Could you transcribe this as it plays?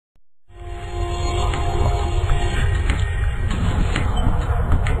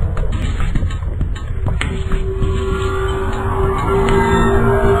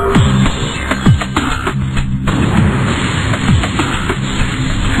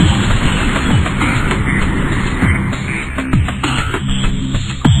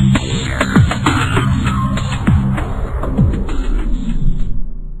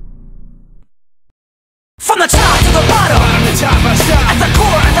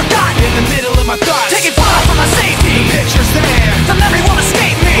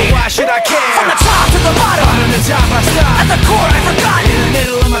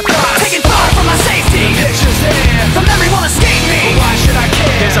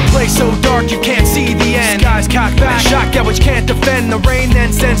you can't see the end. Skies cocked back, shocked at which can't defend. The rain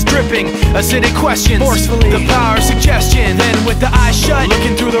then sends dripping acidic questions, forcefully the power of suggestion. Then with the eyes shut,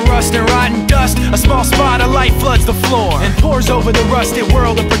 looking through the rust and rotten dust, a small spot of light floods the floor and pours over the rusted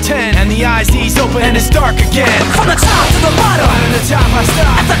world of pretend. And the eyes ease open and it's dark again. From the top to the bottom, bottom to top I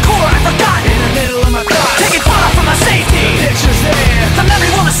stop. at the core I forgot. In the middle of my thoughts, taking far from my safety. the picture's there, The memory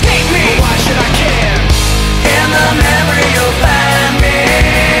won't escape me. but why should I care? In the memory you'll find me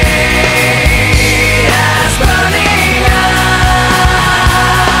as burning up,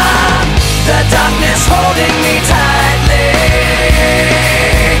 the darkness holding me tightly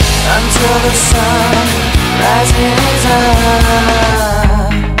until the sun rises up.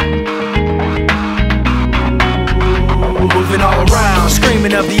 Moving all around,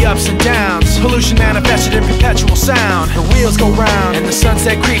 screaming of the ups and downs. Pollution manifested in perpetual sound. The wheels go round and the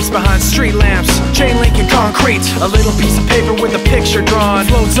sunset creeps behind street lamps. Chain link and concrete, a little piece of paper with a picture drawn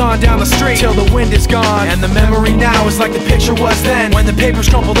floats on down the street till the wind is gone. And the memory now is like the picture was then. When the paper's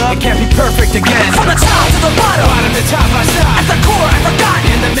crumpled up, it can't be perfect again. From the top to the bottom, Bottom to top I stop. at the core I forgot.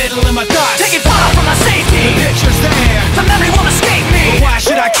 In the middle of my thoughts, Taking far from my safety. the picture's there, The memory won't escape me. but why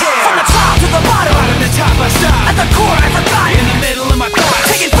should I care? From the top to the bottom, Bottom to top I stop. at the core I forgot. In the middle of my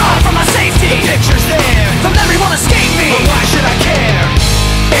thoughts, Taking far from my safety. the picture's there, The memory won't escape me. but why should I care?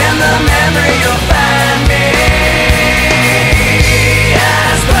 In the memory you'll